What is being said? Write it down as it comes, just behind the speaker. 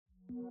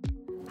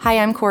Hi,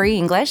 I'm Corey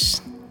English,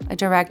 a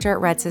director at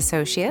Retz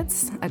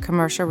Associates, a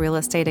commercial real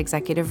estate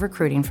executive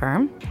recruiting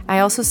firm.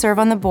 I also serve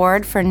on the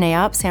board for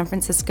NAIOP San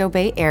Francisco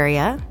Bay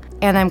Area,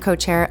 and I'm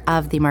co-chair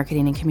of the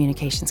Marketing and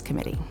Communications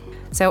Committee.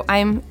 So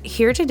I'm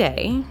here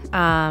today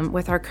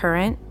with our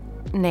current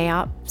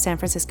NAIOP San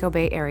Francisco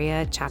Bay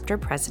Area chapter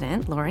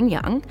president, Lauren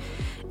Young,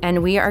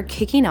 and we are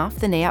kicking off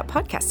the NAIOP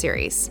podcast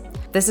series.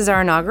 This is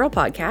our inaugural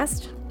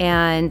podcast,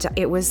 and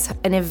it was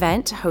an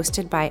event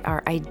hosted by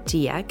our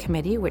IDEA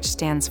committee, which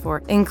stands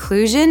for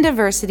Inclusion,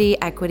 Diversity,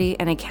 Equity,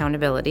 and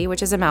Accountability,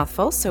 which is a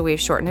mouthful, so we've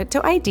shortened it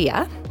to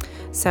IDEA.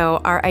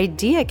 So our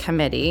IDEA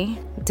committee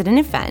did an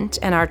event,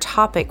 and our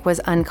topic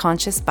was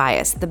unconscious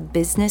bias, the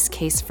business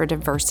case for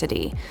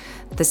diversity.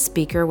 The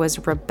speaker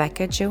was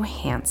Rebecca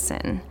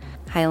Johansson.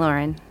 Hi,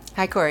 Lauren.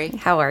 Hi, Corey.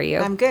 How are you?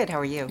 I'm good. How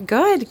are you?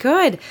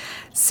 Good.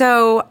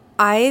 So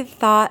I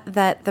thought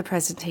that the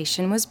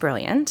presentation was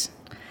brilliant.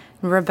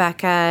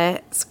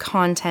 Rebecca's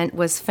content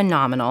was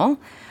phenomenal.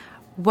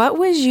 What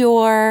was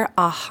your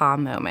aha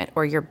moment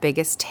or your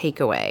biggest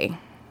takeaway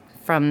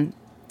from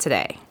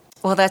today?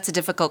 Well, that's a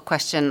difficult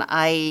question.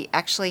 I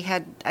actually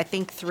had, I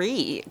think,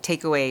 3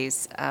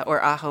 takeaways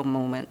or aha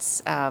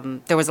moments.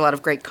 There was a lot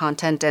of great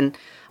content and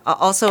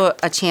also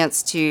a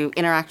chance to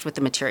interact with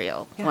the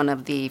material. Yeah. One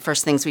of the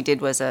first things we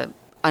did was a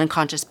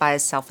unconscious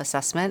bias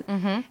self-assessment.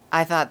 Mm-hmm.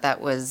 I thought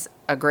that was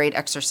a great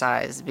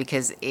exercise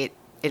because it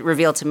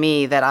revealed to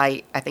me that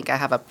I think I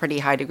have a pretty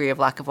high degree of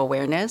lack of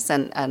awareness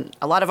and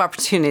a lot of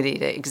opportunity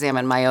to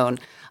examine my own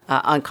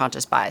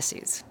unconscious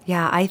biases.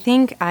 Yeah, I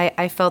think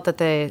I felt that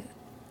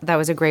that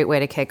was a great way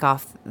to kick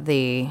off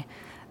the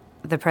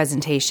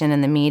presentation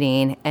and the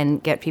meeting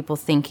and get people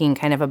thinking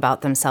kind of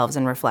about themselves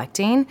and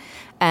reflecting.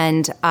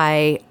 And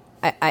I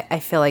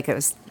feel like it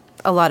was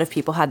a lot of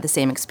people had the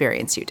same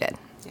experience you did.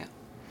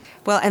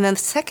 Well, and then the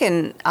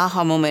second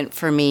aha moment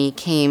for me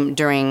came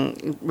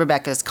during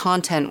Rebecca's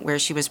content where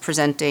she was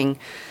presenting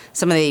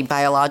some of the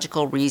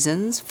biological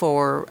reasons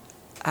for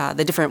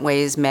the different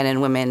ways men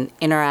and women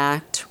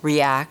interact,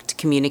 react,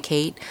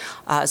 communicate.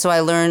 So I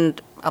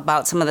learned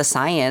about some of the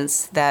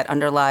science that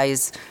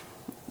underlies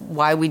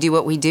why we do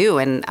what we do,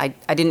 and I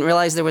didn't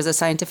realize there was a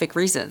scientific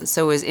reason.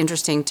 So it was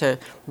interesting to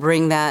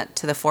bring that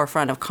to the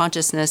forefront of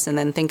consciousness and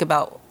then think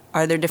about,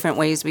 are there different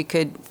ways we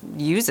could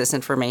use this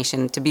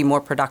information to be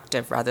more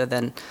productive rather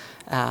than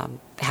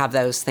have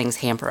those things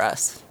hamper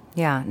us?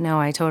 Yeah, no,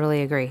 I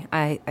totally agree.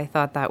 I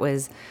thought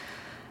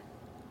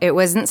it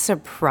wasn't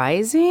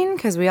surprising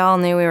because we all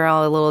knew we were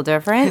all a little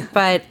different,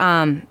 but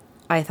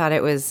I thought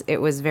it was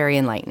very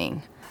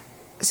enlightening.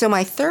 So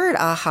my third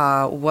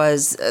aha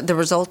was the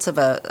results of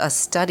a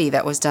study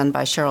that was done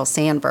by Sheryl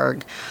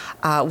Sandberg,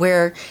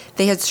 where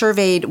they had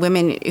surveyed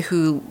women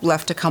who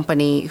left a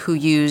company who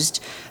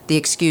used the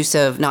excuse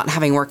of not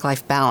having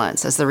work-life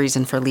balance as the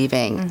reason for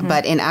leaving. Mm-hmm.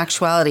 But in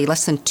actuality,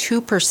 less than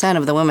 2%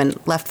 of the women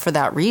left for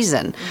that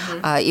reason.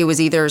 Mm-hmm. It was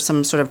either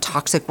some sort of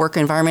toxic work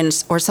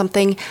environment or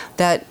something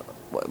that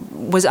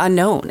was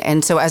unknown.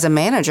 And so as a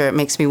manager, it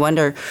makes me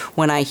wonder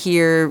when I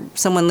hear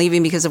someone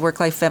leaving because of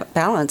work-life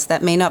balance,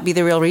 that may not be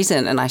the real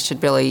reason, and I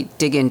should really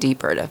dig in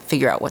deeper to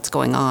figure out what's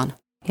going on.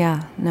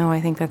 Yeah, no,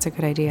 I think that's a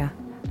good idea.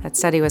 That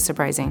study was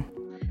surprising.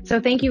 So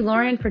thank you,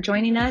 Lauren, for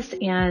joining us.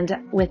 And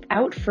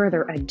without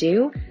further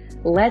ado,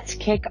 let's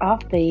kick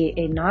off the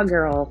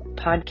inaugural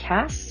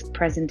podcast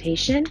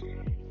presentation,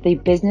 The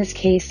Business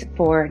Case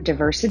for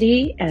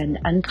Diversity and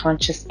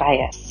Unconscious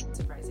Bias.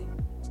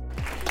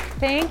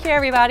 Thank you,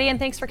 everybody, and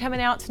thanks for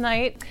coming out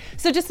tonight.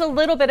 So just a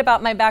little bit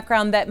about my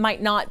background that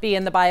might not be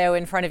in the bio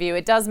in front of you.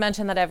 It does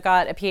mention that I've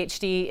got a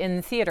PhD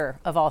in theater,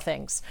 of all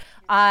things.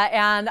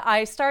 And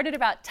I started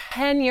about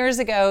 10 years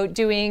ago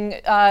doing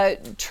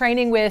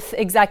training with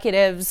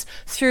executives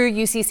through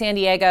UC San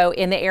Diego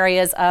in the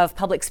areas of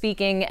public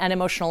speaking and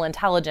emotional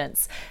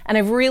intelligence. And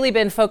I've really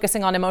been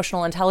focusing on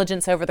emotional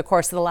intelligence over the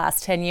course of the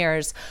last 10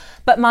 years.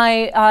 But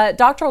my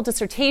doctoral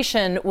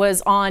dissertation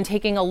was on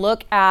taking a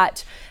look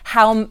at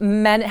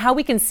how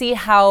we can see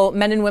how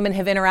men and women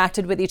have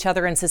interacted with each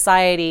other in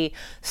society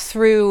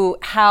through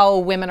how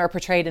women are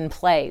portrayed in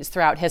plays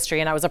throughout history.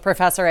 And I was a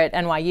professor at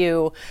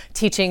NYU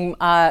teaching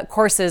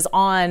courses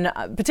on,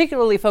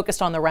 particularly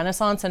focused on the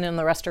Renaissance and in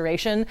the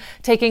Restoration,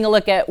 taking a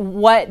look at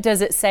what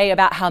does it say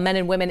about how men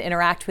and women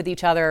interact with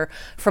each other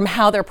from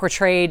how they're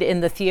portrayed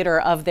in the theater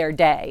of their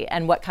day,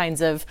 and what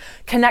kinds of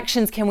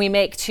connections can we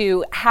make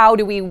to how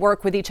do we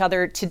work with each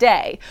other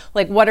today?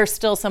 Like, what are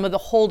still some of the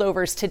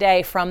holdovers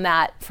today from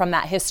that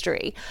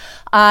history?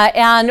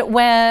 And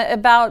when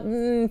about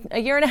a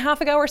year and a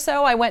half ago or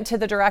so, I went to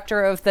the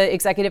director of the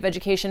executive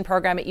education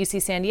program at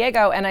UC San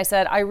Diego, and I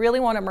said, I really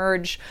want to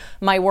merge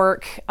my work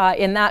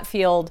in that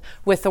field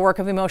with the work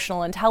of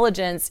emotional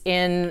intelligence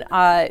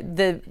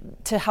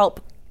to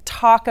help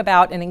talk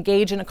about and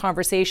engage in a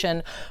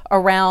conversation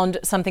around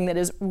something that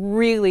is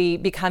really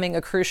becoming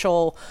a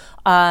crucial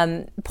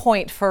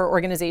point for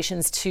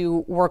organizations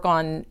to work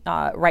on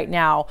right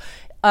now.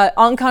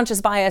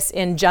 unconscious bias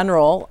in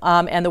general,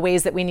 and the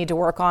ways that we need to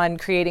work on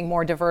creating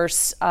more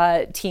diverse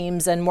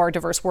teams and more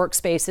diverse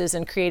workspaces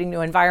and creating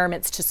new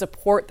environments to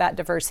support that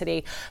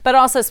diversity, but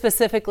also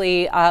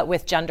specifically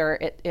with gender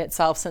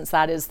itself, since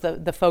that is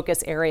the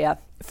focus area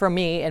for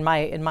me in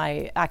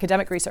my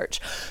academic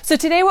research. So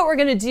today what we're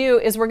going to do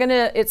is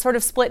it's sort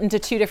of split into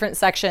two different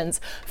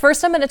sections.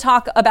 First, I'm going to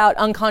talk about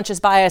unconscious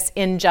bias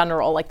in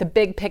general, like the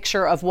big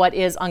picture of what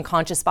is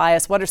unconscious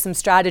bias, what are some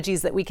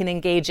strategies that we can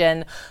engage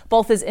in,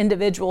 both as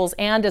individuals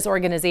and as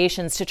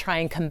organizations, to try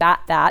and combat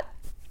that.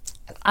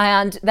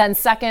 And then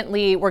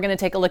secondly, we're going to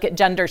take a look at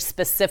gender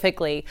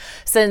specifically,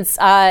 since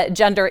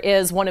gender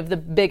is one of the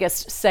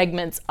biggest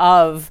segments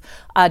of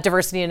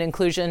diversity and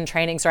inclusion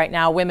trainings right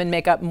now. Women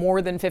make up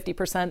more than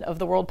 50% of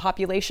the world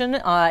population,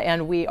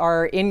 and we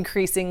are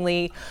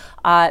increasingly,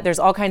 there's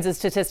all kinds of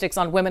statistics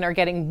on women are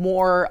getting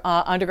more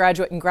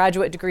undergraduate and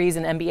graduate degrees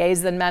and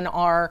MBAs than men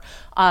are.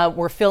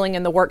 We're filling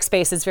in the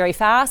workspaces very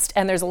fast,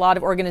 and there's a lot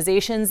of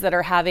organizations that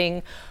are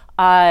having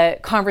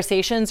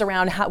conversations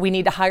around how we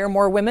need to hire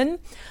more women.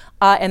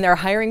 And they're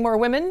hiring more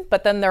women,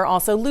 but then they're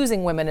also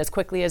losing women as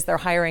quickly as they're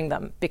hiring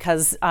them,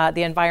 because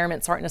the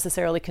environments aren't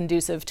necessarily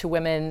conducive to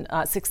women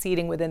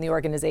succeeding within the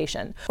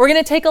organization. We're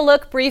going to take a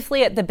look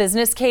briefly at the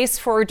business case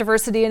for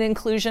diversity and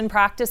inclusion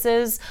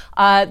practices.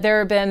 There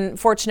have been,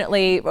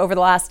 fortunately, over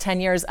the last 10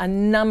 years, a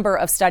number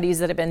of studies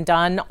that have been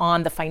done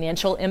on the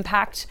financial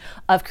impact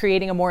of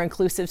creating a more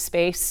inclusive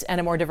space and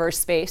a more diverse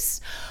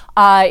space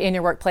in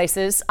your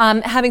workplaces.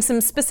 Having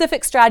some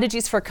specific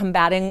strategies for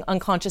combating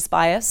unconscious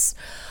bias.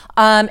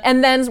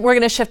 And then we're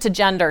going to shift to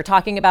gender,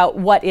 talking about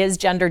what is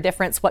gender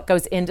difference, what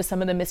goes into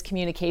some of the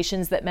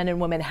miscommunications that men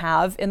and women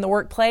have in the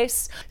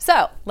workplace.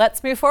 So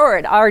let's move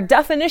forward. Our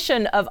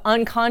definition of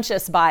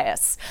unconscious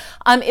bias.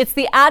 It's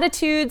the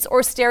attitudes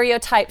or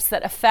stereotypes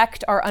that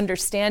affect our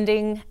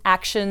understanding,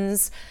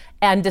 actions,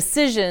 and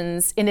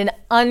decisions in an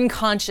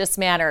unconscious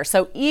manner.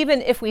 So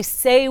even if we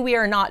say we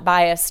are not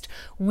biased,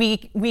 we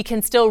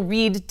can still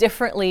read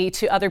differently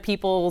to other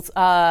people's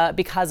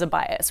because of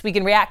bias. We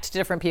can react to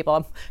different people.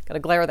 I've got a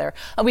glare there.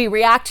 We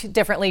react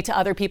differently to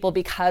other people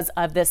because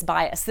of this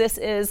bias. This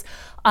is,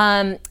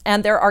 and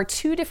there are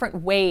two different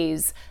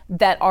ways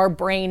that our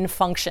brain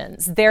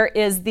functions. There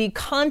is the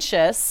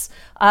conscious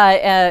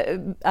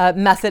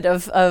method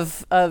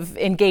of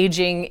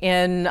engaging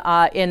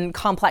in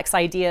complex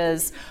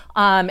ideas,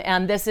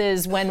 and this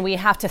is when we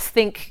have to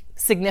think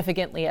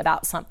significantly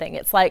about something.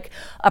 It's like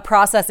a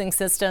processing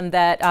system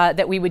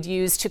that we would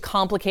use to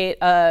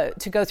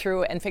to go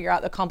through and figure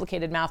out the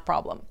complicated math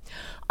problem.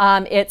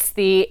 It's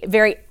the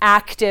very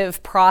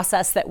active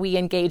process that we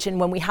engage in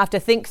when we have to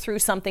think through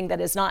something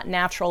that is not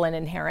natural and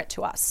inherent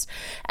to us.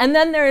 And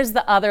then there's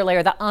the other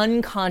layer, the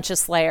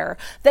unconscious layer,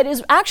 that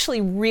is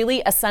actually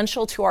really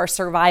essential to our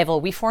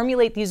survival. We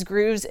formulate these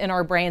grooves in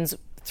our brains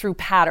through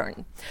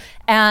pattern.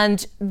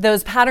 And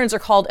those patterns are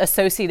called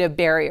associative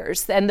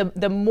barriers. And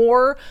the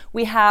more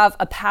we have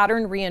a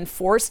pattern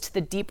reinforced,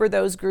 the deeper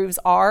those grooves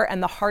are,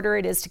 and the harder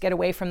it is to get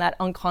away from that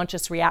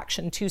unconscious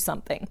reaction to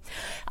something.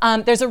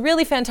 There's a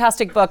really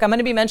fantastic book. I'm going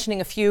to be mentioning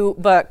a few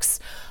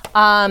books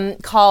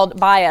called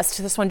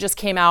Biased. This one just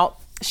came out.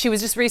 She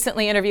was just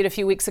recently interviewed a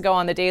few weeks ago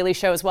on The Daily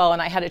Show as well,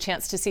 and I had a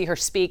chance to see her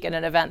speak at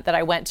an event that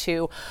I went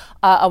to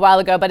a while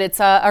ago. But it's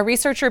a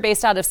researcher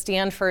based out of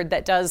Stanford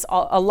that does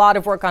a lot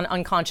of work on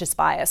unconscious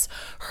bias.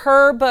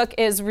 Her book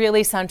is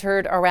really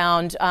centered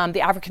around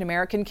the African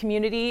American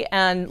community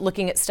and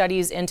looking at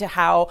studies into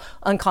how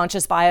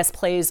unconscious bias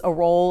plays a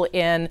role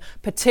in,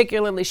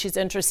 particularly she's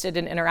interested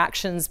in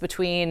interactions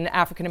between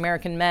African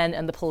American men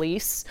and the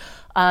police.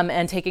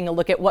 And taking a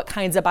look at what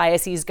kinds of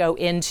biases go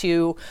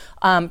into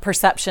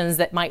perceptions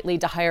that might lead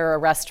to higher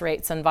arrest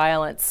rates and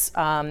violence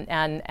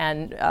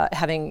and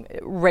having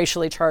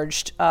racially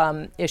charged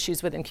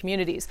issues within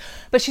communities.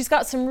 But she's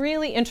got some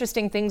really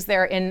interesting things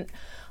there in,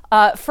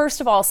 first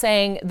of all,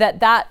 saying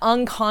that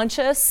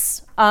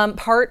unconscious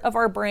part of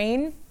our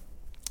brain,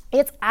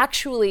 it's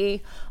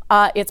actually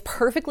it's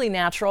perfectly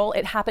natural.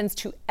 It happens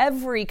to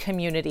every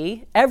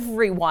community.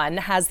 Everyone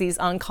has these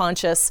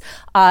unconscious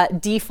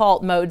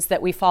default modes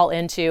that we fall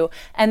into,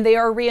 and they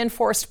are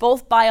reinforced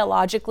both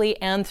biologically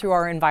and through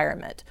our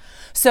environment.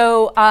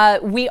 So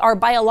we are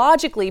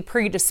biologically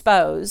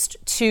predisposed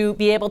to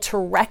be able to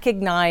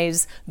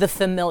recognize the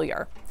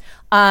familiar.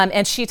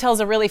 And she tells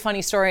a really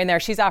funny story in there.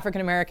 She's African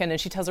American, and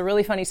she tells a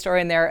really funny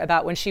story in there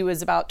about when she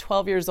was about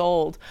 12 years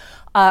old.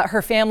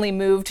 Her family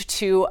moved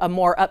to a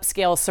more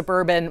upscale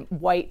suburban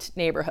white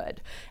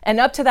neighborhood. And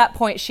up to that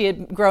point, she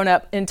had grown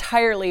up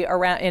entirely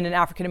around in an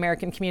African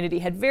American community,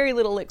 had very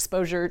little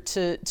exposure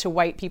to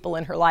white people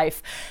in her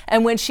life.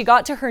 And when she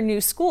got to her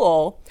new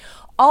school,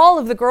 all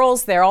of the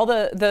girls there, all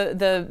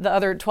the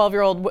other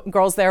 12-year-old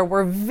girls there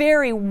were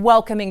very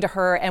welcoming to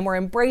her and were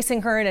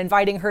embracing her and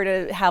inviting her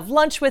to have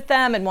lunch with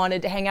them and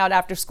wanted to hang out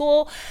after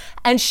school.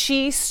 And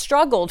she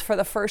struggled for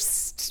the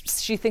first,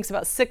 she thinks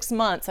about 6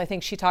 months, I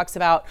think she talks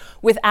about,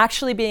 with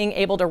actually being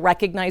able to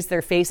recognize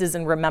their faces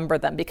and remember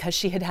them, because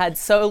she had had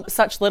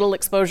such little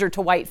exposure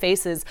to white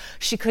faces,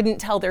 she couldn't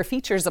tell their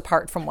features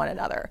apart from one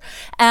another.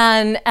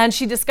 And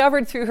she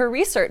discovered through her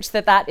research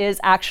that is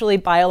actually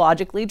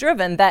biologically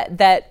driven,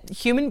 that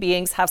human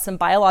beings have some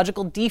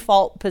biological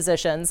default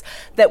positions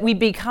that we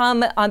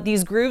become,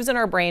 these grooves in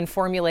our brain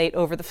formulate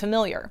over the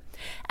familiar.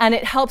 And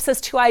it helps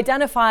us to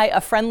identify a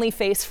friendly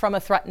face from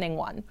a threatening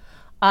one.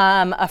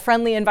 A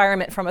friendly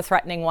environment from a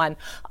threatening one.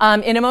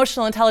 In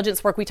emotional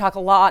intelligence work, we talk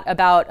a lot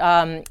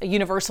about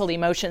universal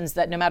emotions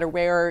that no matter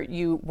where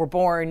you were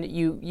born,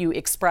 you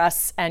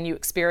express and you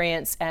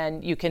experience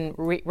and you can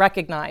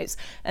recognize.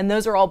 And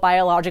those are all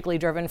biologically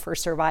driven for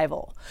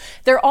survival.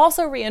 They're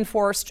also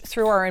reinforced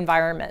through our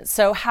environment.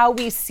 So how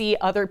we see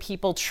other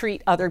people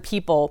treat other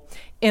people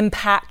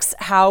impacts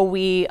how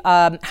we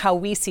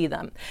see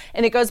them.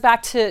 And it goes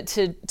back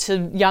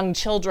to young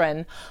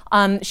children.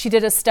 She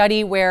did a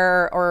study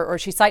or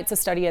she cites a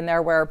study in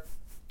there where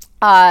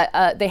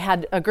they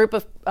had a group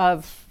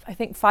of I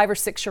think 5 or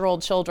 6 year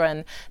old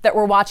children that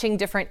were watching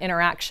different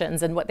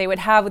interactions. And what they would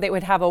have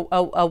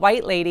a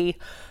white lady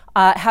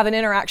have an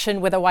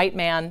interaction with a white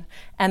man,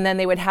 and then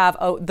they would have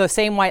the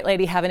same white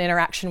lady have an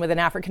interaction with an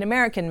African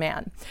American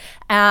man.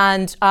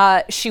 And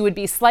she would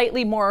be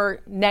slightly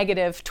more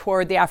negative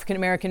toward the African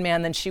American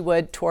man than she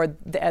would toward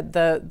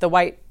the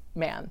white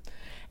man.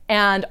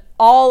 And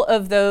all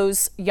of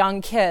those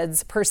young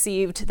kids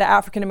perceived the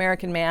African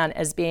American man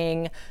as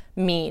being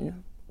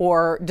mean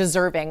or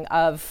deserving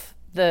of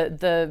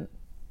the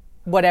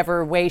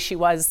whatever way she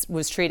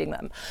was treating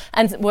them.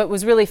 And what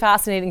was really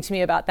fascinating to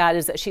me about that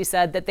is that she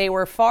said that they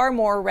were far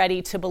more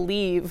ready to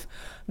believe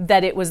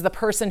that it was the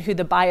person who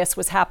the bias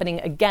was happening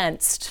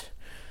against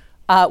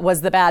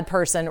was the bad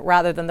person,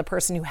 rather than the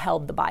person who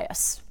held the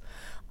bias.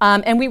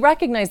 And we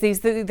recognize these,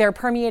 they're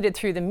permeated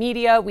through the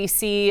media. We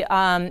see,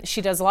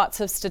 she does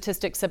lots of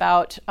statistics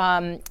about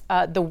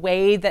the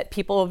way that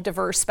people of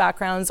diverse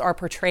backgrounds are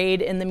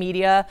portrayed in the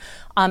media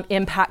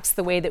impacts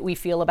the way that we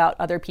feel about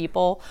other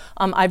people.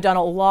 I've done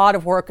a lot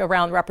of work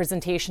around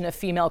representation of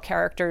female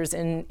characters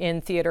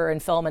in theater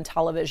and film and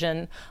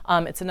television.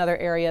 It's another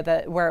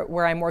area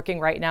where I'm working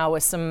right now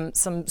with some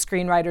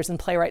screenwriters and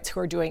playwrights who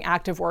are doing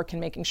active work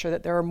and making sure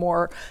that there are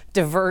more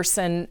diverse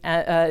and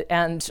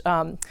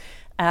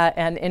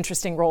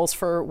interesting roles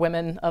for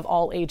women of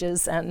all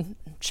ages and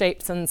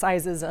shapes and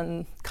sizes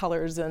and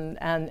colors,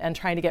 and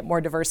trying to get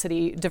more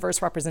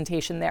diverse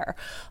representation there.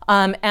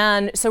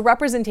 And so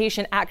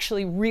representation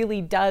actually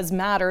really does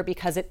matter,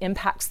 because it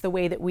impacts the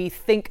way that we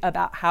think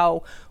about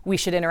how we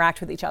should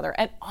interact with each other.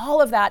 And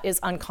all of that is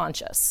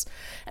unconscious.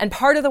 And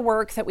part of the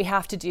work that we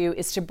have to do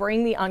is to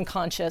bring the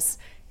unconscious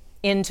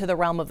into the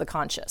realm of the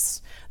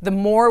conscious. The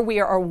more we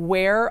are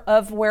aware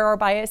of where our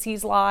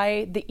biases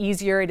lie, the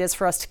easier it is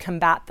for us to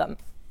combat them.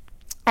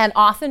 And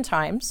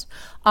oftentimes,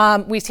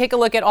 we take a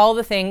look at all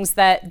the things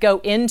that go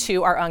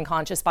into our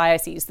unconscious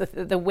biases.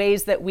 The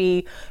ways that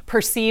we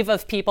perceive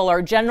of people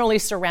are generally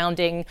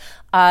surrounding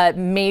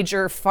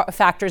major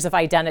factors of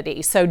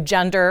identity. So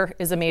gender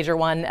is a major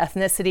one,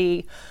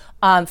 ethnicity,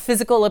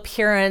 physical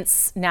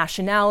appearance,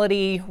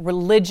 nationality,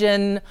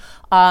 religion,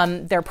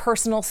 their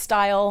personal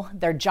style,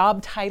 their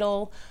job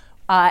title,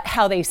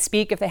 how they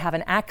speak, if they have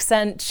an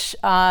accent.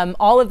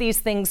 All of these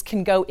things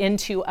can go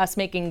into us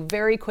making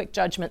very quick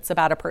judgments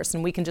about a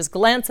person. We can just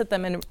glance at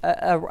them and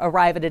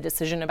arrive at a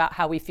decision about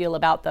how we feel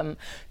about them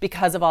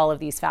because of all of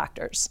these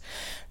factors.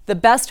 The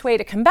best way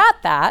to combat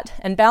that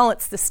and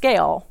balance the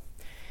scale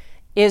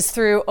is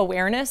through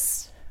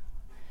awareness,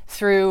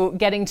 through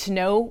getting to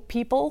know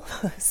people,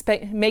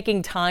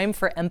 making time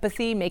for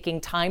empathy,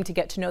 making time to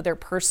get to know their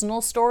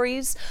personal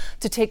stories,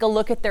 to take a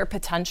look at their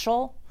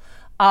potential,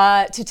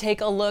 to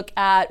take a look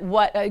at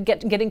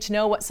getting to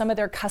know what some of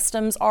their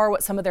customs are,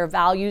 what some of their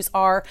values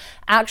are,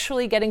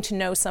 actually getting to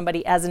know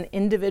somebody as an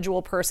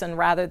individual person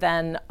rather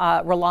than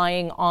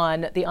relying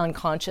on the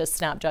unconscious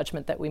snap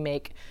judgment that we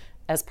make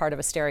as part of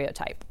a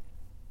stereotype.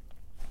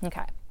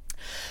 Okay.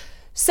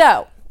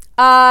 So,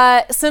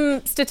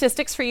 some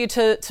statistics for you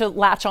to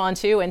latch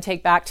onto and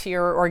take back to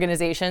your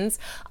organizations.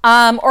 There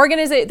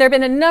have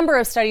been a number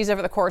of studies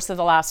over the course of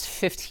the last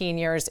 15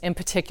 years in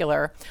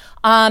particular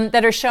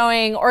that are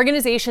showing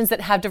organizations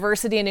that have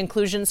diversity and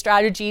inclusion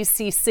strategies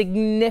see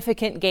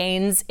significant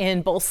gains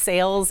in both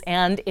sales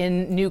and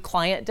in new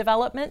client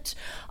development.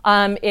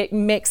 It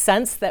makes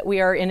sense that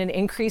we are in an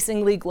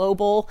increasingly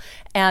global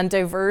and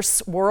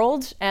diverse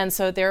world, and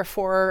so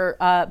therefore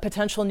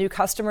potential new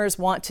customers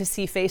want to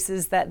see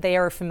faces that they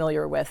are familiar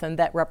familiar with and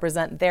that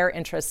represent their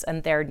interests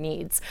and their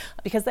needs,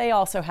 because they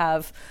also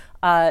have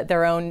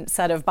their own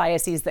set of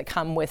biases that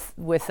come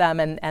with them,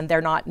 and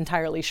they're not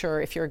entirely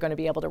sure if you're going to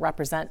be able to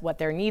represent what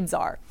their needs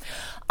are.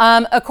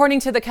 According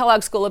to the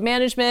Kellogg School of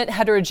Management,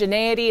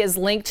 heterogeneity is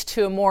linked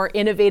to more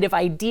innovative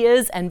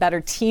ideas and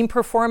better team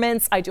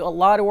performance. I do a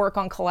lot of work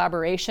on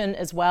collaboration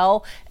as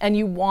well, and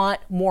you want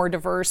more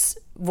diverse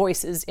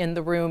voices in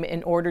the room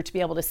in order to be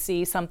able to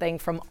see something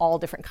from all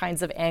different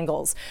kinds of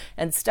angles.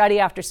 And study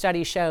after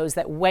study shows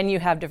that when you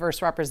have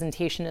diverse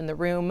representation in the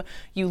room,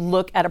 you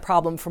look at a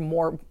problem from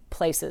more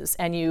places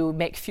and you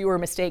make fewer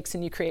mistakes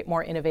and you create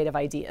more innovative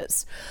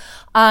ideas.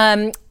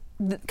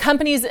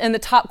 Companies in the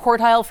top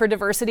quartile for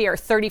diversity are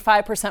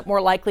 35% more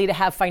likely to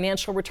have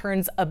financial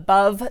returns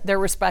above their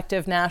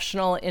respective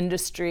national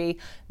industry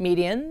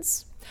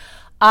medians.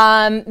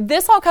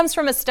 This all comes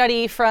from a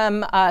study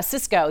from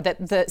Cisco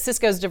that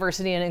Cisco's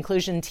diversity and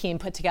inclusion team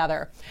put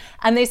together.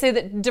 And they say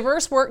that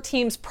diverse work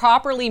teams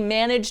properly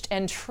managed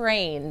and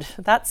trained,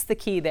 that's the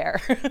key there,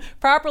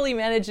 properly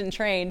managed and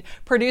trained,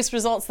 produce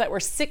results that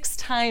were 6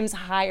 times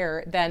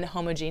higher than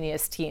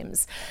homogeneous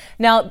teams.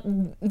 Now,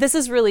 this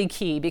is really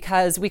key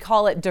because we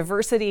call it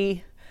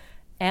diversity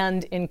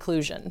and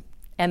inclusion.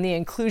 And the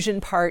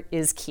inclusion part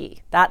is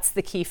key. That's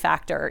the key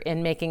factor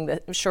in making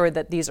sure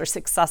that these are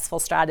successful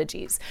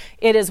strategies.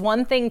 It is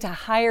one thing to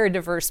hire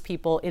diverse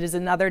people. It is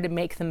another to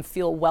make them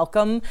feel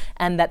welcome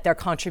and that their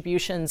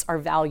contributions are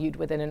valued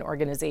within an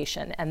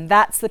organization. And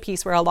that's the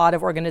piece where a lot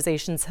of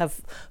organizations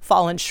have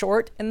fallen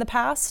short in the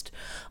past.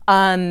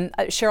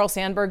 Sheryl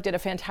Sandberg did a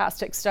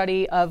fantastic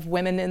study of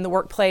women in the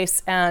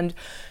workplace and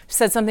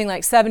said something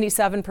like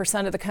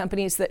 77% of the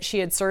companies that she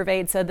had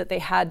surveyed said that they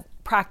had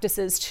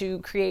practices to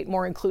create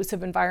more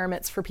inclusive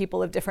environments for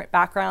people of different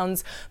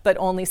backgrounds, but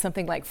only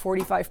something like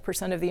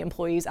 45% of the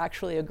employees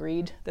actually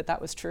agreed that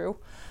that was true.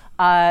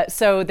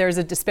 So there's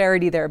a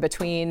disparity there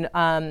between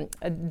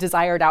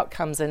desired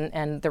outcomes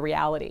and the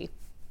reality.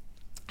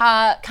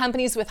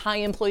 Companies with high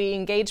employee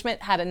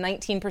engagement had a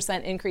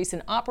 19% increase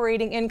in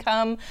operating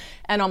income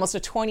and almost a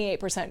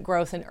 28%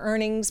 growth in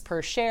earnings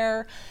per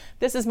share.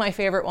 This is my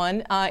favorite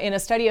one. In a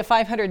study of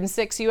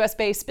 506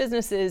 US-based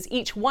businesses,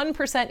 each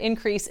 1%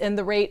 increase in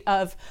the rate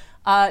of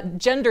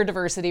gender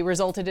diversity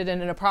resulted in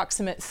an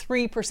approximate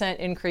 3%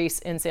 increase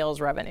in sales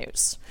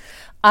revenues.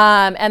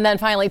 And then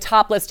finally,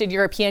 top listed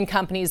European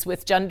companies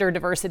with gender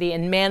diversity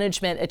in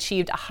management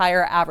achieved a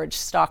higher average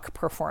stock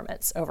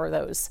performance over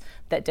those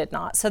that did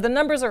not. So the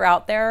numbers are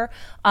out there.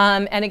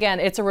 And again,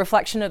 it's a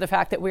reflection of the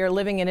fact that we are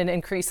living in an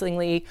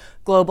increasingly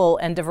global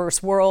and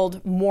diverse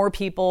world. More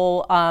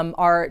people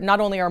not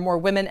only are more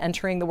women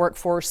entering the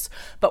workforce,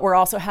 but we're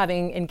also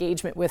having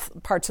engagement with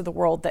parts of the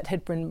world that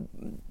had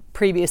been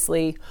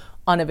previously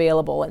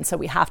unavailable. And so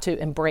we have to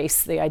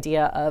embrace the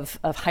idea of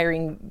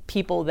hiring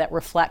people that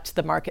reflect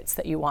the markets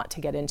that you want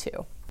to get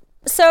into.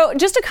 So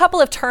just a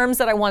couple of terms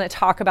that I want to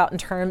talk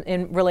about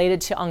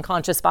related to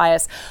unconscious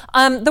bias.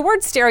 The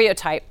word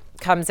stereotype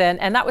comes in,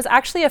 and that was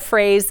actually a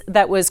phrase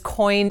that was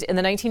coined in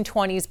the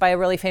 1920s by a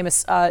really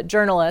famous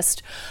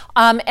journalist.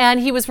 And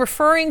he was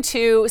referring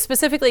to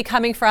specifically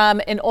coming from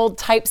an old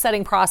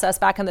typesetting process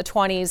back in the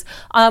 20s,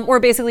 where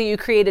basically you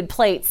created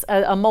plates,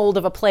 a mold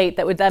of a plate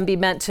that would then be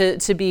meant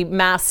to be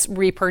mass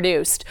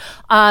reproduced.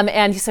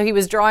 And so he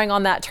was drawing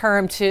on that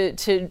term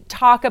to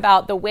talk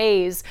about the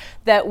ways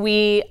that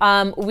we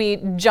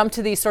jump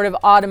to these sort of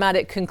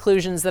automatic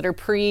conclusions that are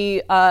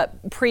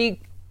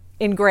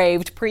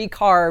pre-engraved,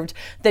 pre-carved,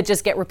 that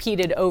just get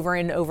repeated over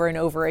and over and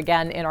over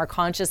again in our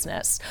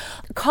consciousness.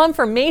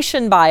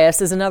 Confirmation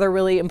bias is another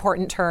really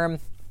important term,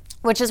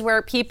 which is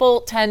where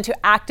people tend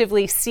to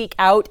actively seek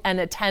out and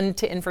attend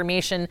to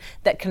information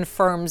that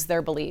confirms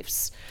their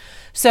beliefs.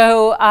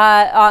 So,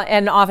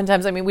 and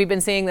oftentimes, I mean, we've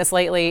been seeing this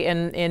lately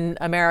in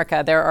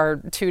America. There are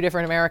 2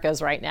 different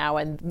Americas right now,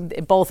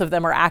 and both of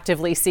them are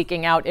actively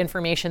seeking out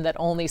information that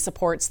only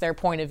supports their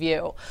point of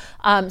view.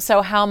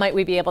 So how might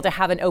we be able to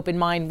have an open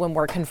mind when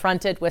we're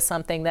confronted with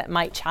something that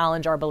might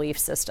challenge our belief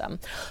system?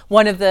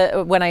 When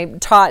I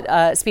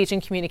taught speech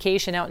and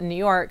communication out in New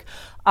York,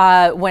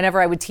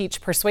 whenever I would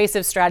teach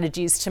persuasive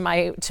strategies to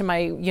my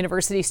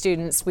university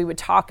students, we would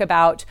talk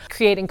about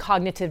creating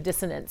cognitive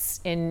dissonance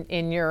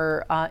in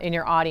your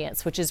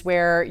audience, which is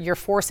where you're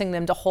forcing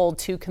them to hold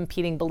 2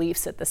 competing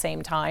beliefs at the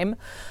same time.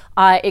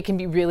 It can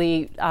be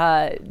really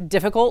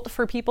difficult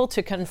for people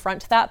to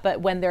confront that,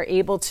 but when they're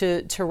able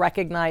to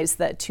recognize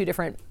that 2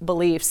 different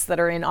beliefs that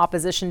are in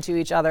opposition to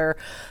each other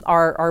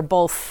are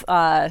both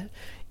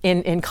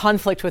in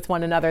conflict with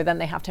one another, then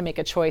they have to make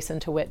a choice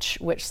into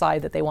which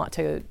side that they want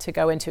to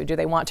go into. Do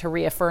they want to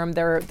reaffirm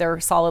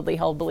their solidly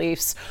held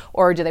beliefs,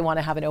 or do they want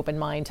to have an open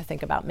mind to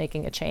think about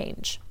making a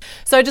change?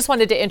 So I just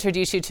wanted to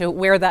introduce you to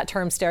where that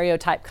term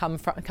stereotype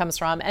comes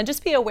from, and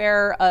just be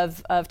aware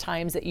of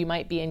times that you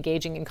might be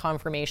engaging in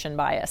confirmation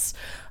bias.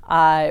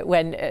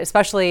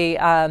 Especially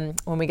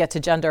when we get to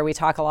gender, we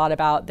talk a lot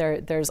about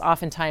there's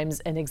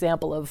oftentimes an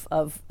example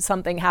of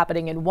something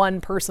happening in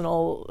one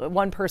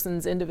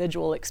person's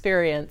individual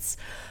experience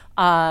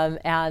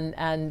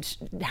And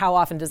how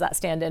often does that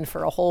stand in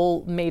for a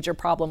whole major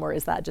problem, or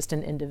is that just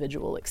an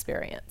individual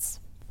experience?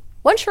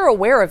 Once you're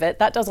aware of it,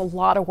 that does a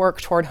lot of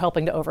work toward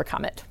helping to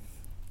overcome it.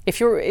 If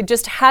you're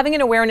just having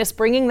an awareness,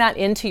 bringing that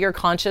into your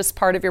conscious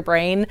part of your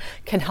brain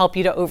can help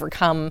you to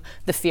overcome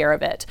the fear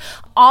of it.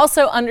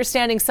 Also,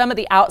 understanding some of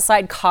the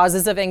outside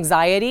causes of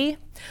anxiety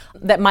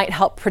that might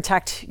help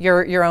protect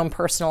your own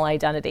personal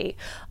identity.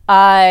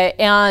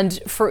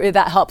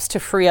 That helps to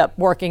free up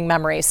working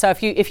memory. So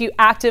if you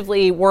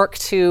actively work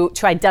to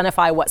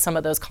identify what some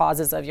of those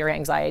causes of your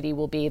anxiety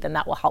will be, then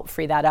that will help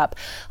free that up.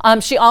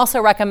 She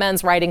also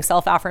recommends writing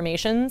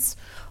self-affirmations.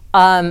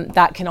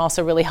 That can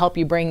also really help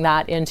you bring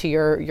that into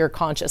your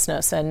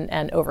consciousness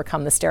and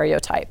overcome the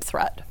stereotype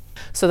threat.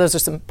 So those are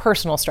some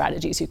personal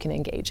strategies you can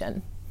engage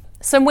in.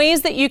 Some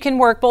ways that you can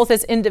work both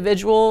as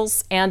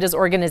individuals and as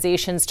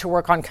organizations to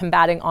work on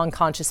combating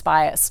unconscious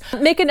bias.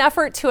 Make an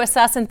effort to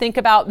assess and think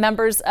about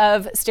members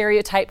of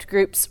stereotyped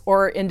groups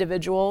or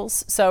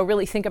individuals. So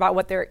really think about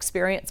what their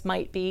experience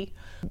might be.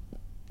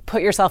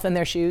 Put yourself in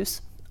their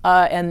shoes.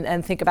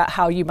 And think about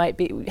how you might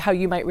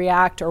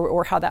react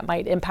or how that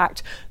might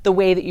impact the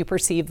way that you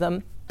perceive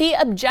them. Be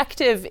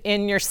objective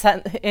in your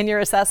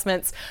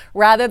assessments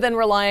rather than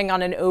relying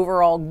on an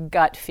overall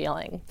gut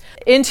feeling.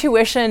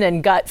 Intuition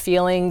and gut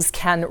feelings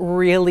can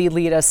really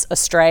lead us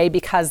astray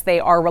because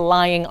they are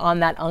relying on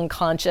that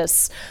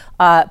unconscious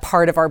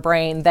part of our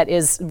brain that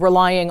is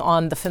relying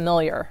on the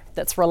familiar,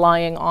 that's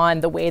relying on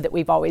the way that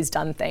we've always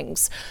done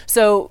things.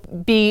 So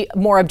be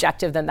more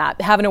objective than that.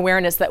 Have an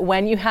awareness that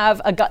when you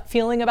have a gut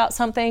feeling about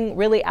something,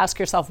 really ask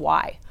yourself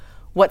why.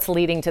 What's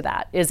leading to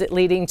that? Is it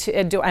leading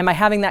to, am I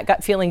having that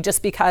gut feeling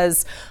just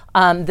because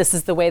this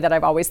is the way that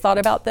I've always thought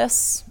about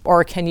this?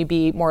 Or can you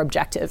be more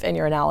objective in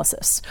your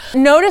analysis?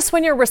 Notice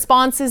when your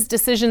responses,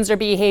 decisions, or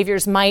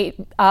behaviors might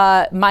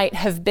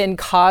have been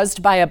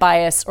caused by a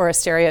bias or a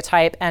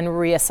stereotype and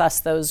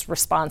reassess those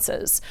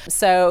responses.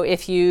 So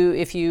if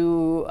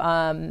you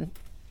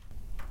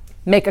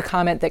make a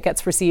comment that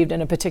gets received in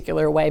a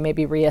particular way,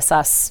 maybe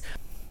reassess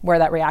where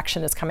that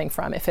reaction is coming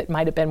from, if it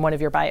might have been one of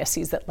your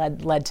biases that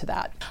led to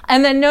that.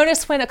 And then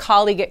notice when a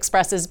colleague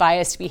expresses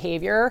biased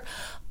behavior,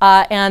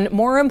 and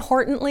more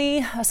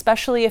importantly,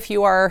 especially if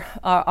you are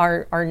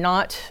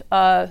not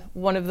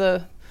one of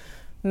the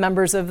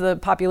members of the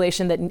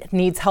population that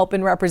needs help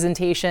in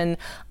representation,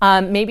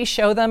 maybe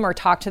show them or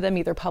talk to them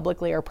either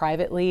publicly or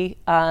privately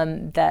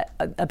that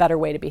a better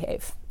way to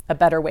behave. A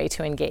better way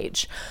to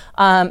engage,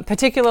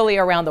 particularly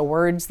around the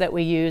words that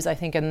we use. I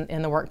think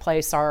in the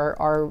workplace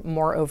are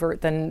more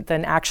overt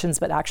than actions,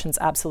 but actions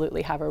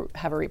absolutely have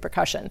a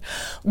repercussion.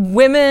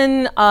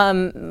 Women,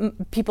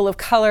 people of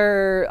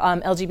color,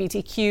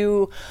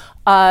 LGBTQ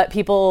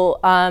people,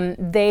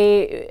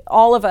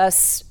 all of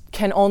us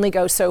can only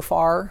go so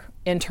far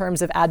in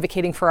terms of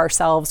advocating for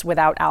ourselves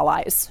without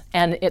allies.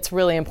 And it's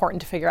really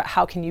important to figure out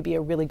how can you be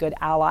a really good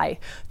ally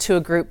to a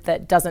group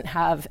that doesn't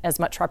have as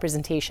much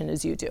representation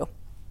as you do.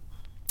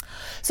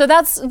 So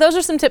those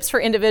are some tips for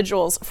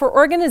individuals. For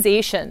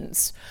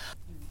organizations,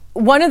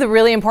 one of the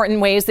really important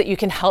ways that you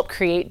can help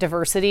create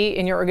diversity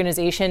in your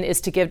organization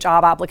is to give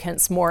job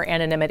applicants more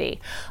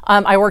anonymity.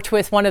 I worked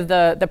with one of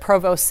the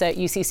provosts at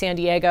UC San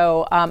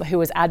Diego who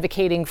was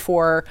advocating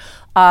for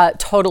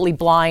totally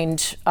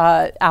blind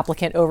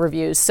applicant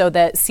overviews so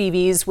that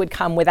CVs would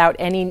come without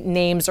any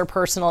names or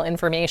personal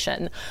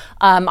information.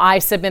 I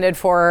submitted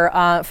for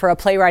a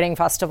playwriting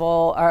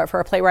festival, for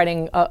a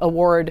playwriting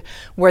award,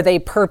 where they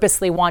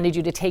purposely wanted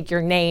you to take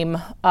your name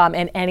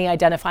and any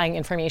identifying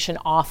information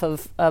off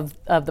of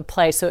the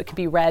play so it could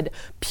be read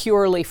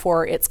purely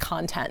for its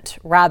content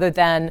rather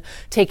than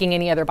taking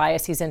any other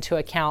biases into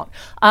account.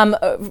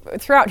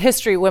 Throughout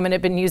history, women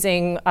have been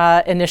using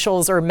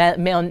initials or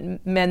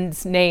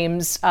men's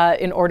names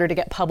in order to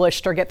get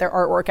published or get their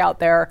artwork out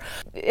there.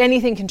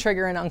 Anything can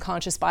trigger an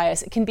unconscious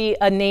bias. It can be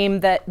a name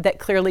that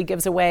clearly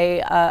gives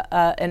away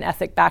an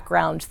ethnic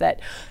background that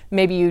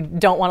maybe you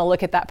don't want to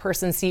look at that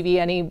person's CV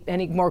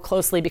any more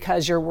closely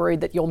because you're worried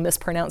that you'll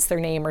mispronounce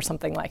their name or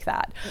something like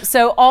that.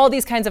 So all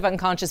these kinds of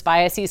unconscious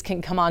biases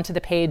can come onto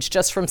the page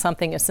just from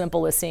something as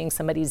simple as seeing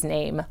somebody's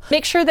name.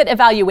 Make sure that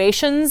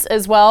evaluations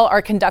as well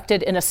are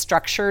conducted in a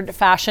structured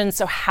fashion,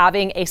 so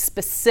having a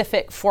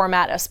specific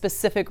format, a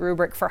specific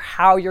rubric for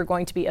how you're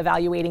going to be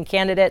evaluating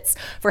candidates,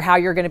 for how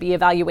you're going to be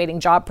evaluating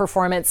job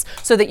performance,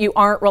 so that you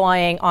aren't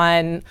relying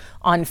on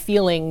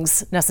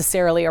feelings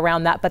necessarily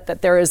around that, but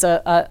that there is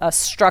a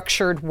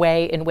structured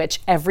way in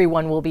which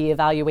everyone will be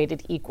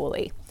evaluated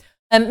equally.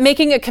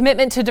 Making a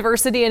commitment to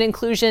diversity and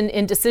inclusion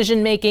in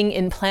decision-making,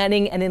 in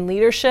planning, and in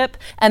leadership,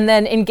 and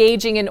then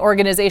engaging in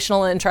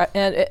organizational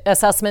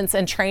assessments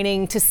and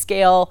training to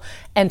scale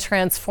and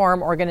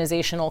transform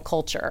organizational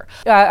culture.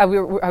 I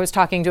was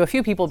talking to a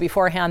few people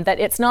beforehand that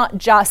it's not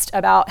just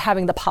about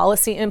having the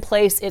policy in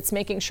place, it's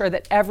making sure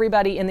that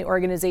everybody in the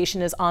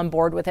organization is on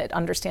board with it,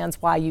 understands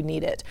why you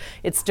need it.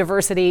 It's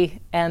diversity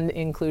and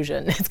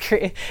inclusion. It's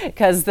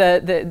because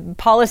the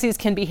policies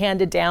can be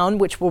handed down,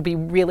 which will be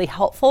really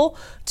helpful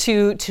to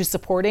to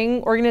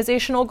supporting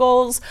organizational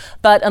goals,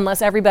 but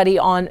unless everybody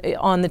on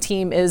the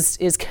team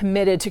is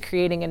committed to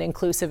creating an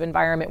inclusive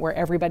environment where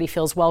everybody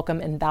feels welcome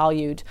and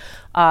valued,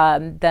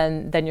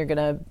 then you're going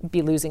to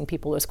be losing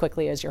people as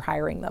quickly as you're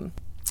hiring them.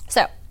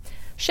 So,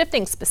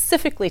 shifting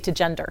specifically to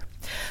gender.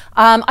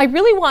 I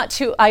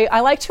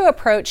like to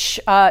approach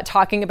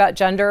talking about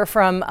gender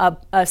from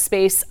a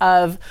space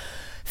of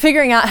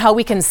figuring out how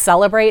we can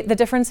celebrate the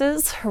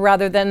differences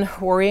rather than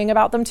worrying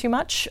about them too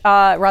much,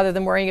 rather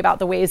than worrying about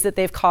the ways that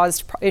they've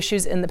caused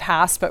issues in the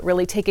past, but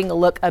really taking a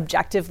look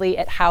objectively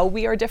at how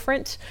we are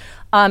different.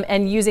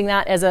 And using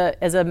that as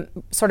a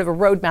sort of a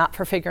roadmap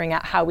for figuring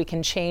out how we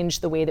can change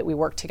the way that we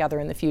work together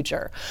in the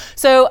future.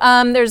 So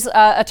there's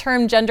a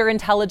term, gender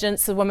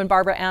intelligence. The woman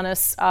Barbara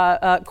Annis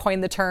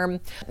coined the term,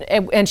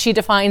 and she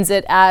defines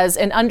it as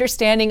an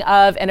understanding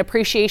of and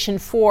appreciation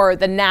for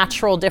the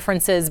natural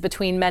differences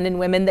between men and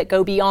women that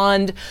go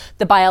beyond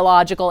the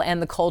biological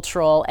and the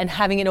cultural, and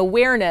having an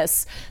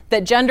awareness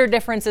that gender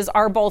differences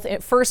are both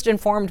first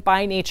informed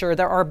by nature.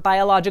 There are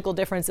biological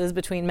differences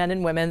between men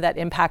and women that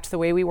impact the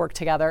way we work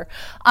together.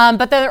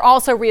 But they're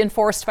also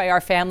reinforced by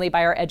our family,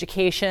 by our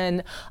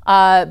education,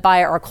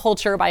 by our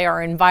culture, by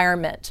our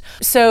environment.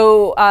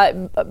 So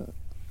I've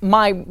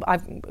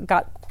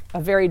got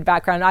a varied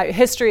background.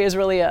 History is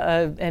really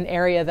an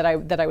area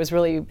that I was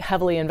really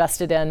heavily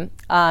invested in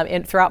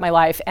throughout my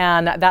life,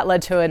 and that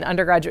led to an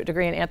undergraduate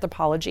degree in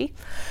anthropology.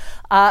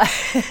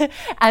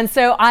 And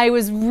so I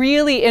was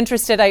really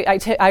interested. I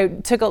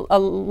took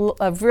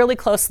a really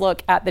close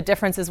look at the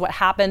differences, what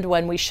happened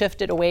when we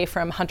shifted away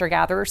from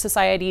hunter-gatherer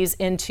societies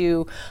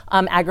into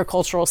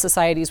agricultural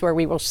societies where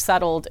we were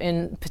settled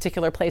in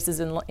particular places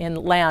in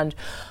land.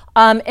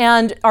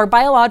 And our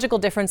biological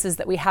differences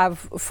that we have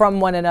from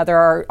one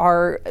another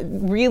are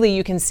really,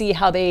 you can see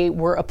how they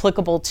were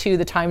applicable to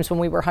the times when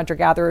we were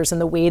hunter-gatherers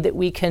and the way that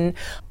we can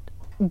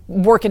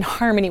work in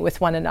harmony with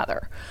one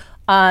another.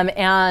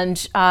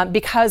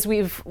 Because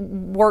we've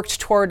worked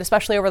toward,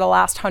 especially over the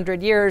last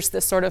 100 years,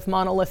 this sort of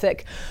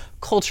monolithic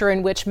culture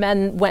in which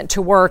men went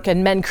to work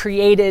and men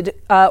created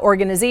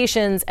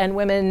organizations and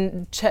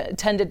women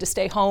tended to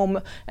stay home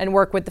and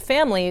work with the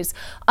families,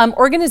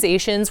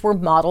 organizations were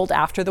modeled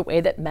after the way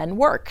that men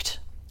worked,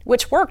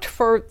 which worked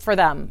for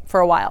them for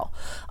a while.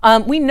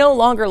 We no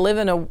longer live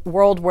in a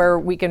world where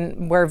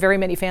very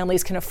many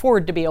families can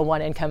afford to be a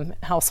one-income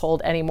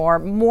household anymore.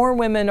 More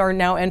women are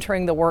now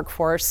entering the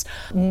workforce.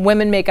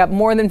 Women make up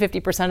more than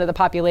 50% of the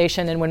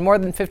population, and when more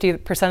than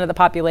 50% of the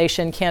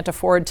population can't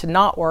afford to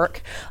not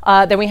work,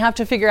 then we have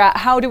to figure out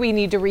how do we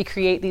need to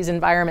recreate these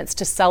environments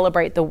to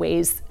celebrate the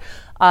ways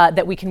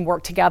that we can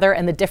work together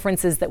and the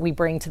differences that we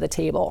bring to the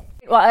table.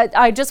 Well,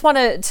 I just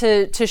wanted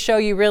to show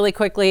you really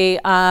quickly,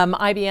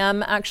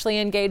 IBM actually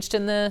engaged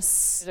in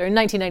this. In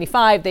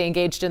 1995, they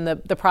engaged in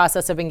the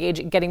process of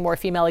getting more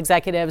female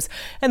executives,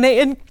 and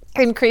they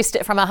increased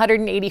it from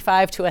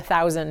 185 to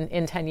 1,000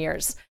 in 10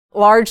 years.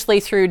 Largely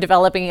through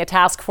developing a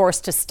task force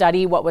to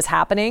study what was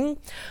happening.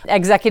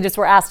 Executives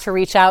were asked to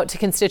reach out to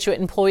constituent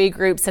employee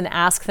groups and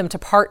ask them to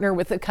partner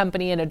with the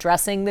company in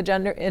addressing the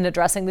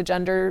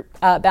gender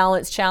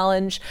balance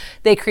challenge.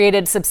 They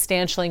created a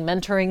substantially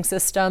mentoring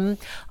system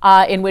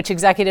in which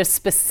executives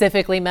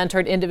specifically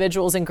mentored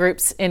individuals and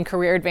groups in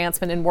career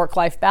advancement and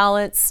work-life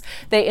balance.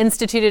 They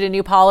instituted a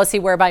new policy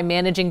whereby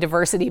managing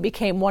diversity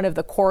became one of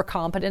the core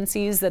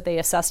competencies that they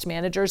assessed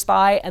managers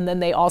by, and then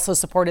they also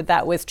supported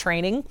that with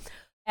training.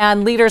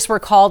 And leaders were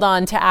called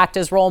on to act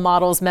as role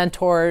models,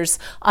 mentors,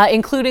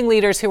 including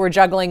leaders who were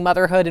juggling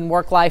motherhood and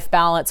work-life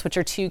balance, which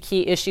are two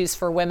key issues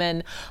for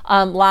women.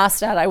 Last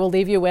stat I will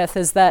leave you with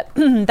is that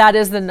that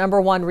is the number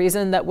one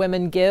reason that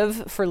women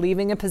give for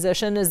leaving a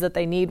position, is that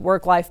they need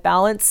work-life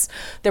balance.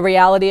 The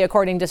reality,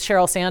 according to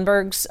Sheryl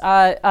Sandberg's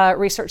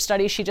research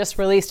study she just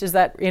released, is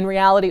that in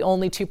reality,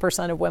 only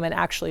 2% of women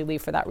actually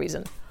leave for that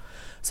reason.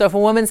 So if a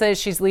woman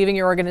says she's leaving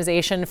your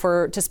organization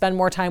to spend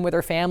more time with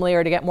her family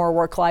or to get more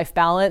work-life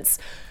balance,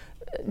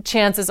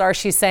 chances are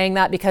she's saying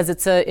that because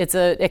it's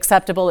a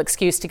acceptable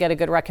excuse to get a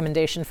good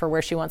recommendation for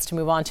where she wants to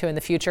move on to in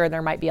the future. And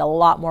there might be a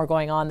lot more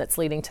going on that's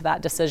leading to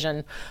that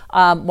decision.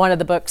 One of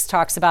the books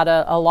talks about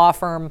a law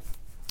firm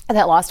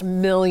that lost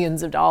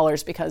millions of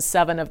dollars because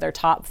 7 of their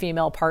top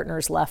female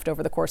partners left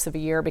over the course of a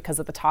year because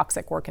of the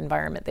toxic work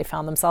environment they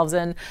found themselves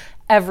in.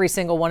 Every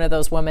single one of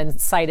those women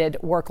cited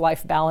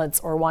work-life balance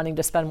or wanting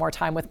to spend more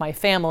time with my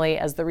family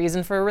as the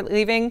reason for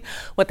leaving.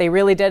 What they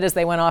really did is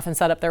they went off and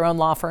set up their own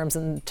law firms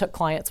and took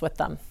clients with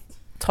them,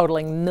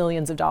 totaling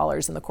millions of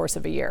dollars in the course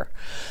of a year.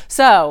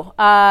 So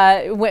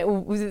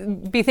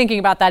be thinking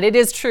about that. It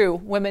is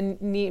true.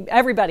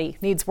 Everybody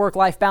needs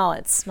work-life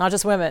balance, not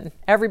just women.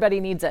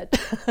 Everybody needs it.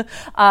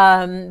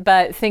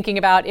 But thinking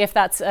about if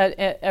that's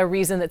a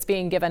reason that's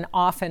being given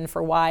often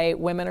for why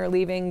women are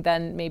leaving,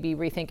 then maybe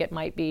rethink it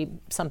might be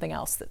something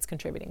else that's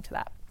contributing to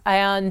that.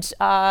 And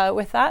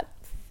with that,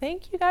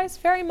 thank you guys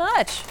very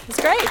much. It was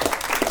great.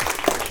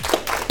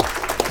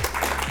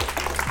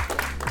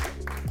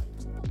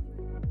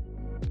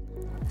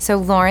 So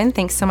Lauren,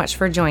 thanks so much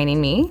for joining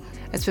me.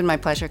 It's been my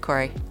pleasure,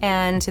 Corey.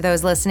 And to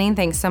those listening,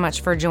 thanks so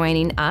much for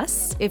joining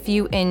us. If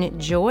you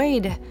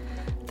enjoyed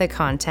the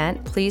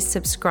content, please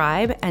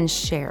subscribe and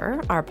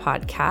share our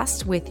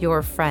podcast with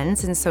your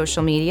friends in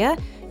social media.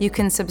 You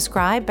can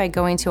subscribe by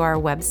going to our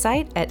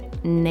website at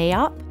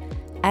NAIOP,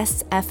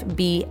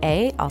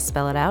 SFBA, I'll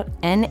spell it out,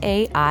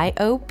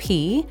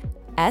 NAIOP,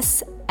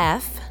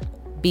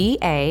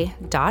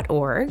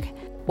 SFBA.org,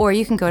 or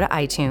you can go to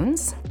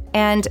iTunes.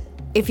 And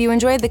if you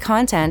enjoyed the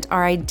content,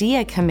 our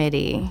idea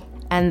committee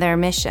and their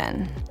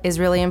mission is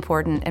really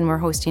important, and we're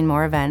hosting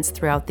more events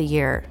throughout the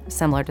year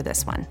similar to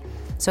this one.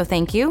 So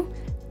thank you,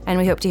 and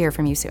we hope to hear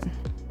from you soon.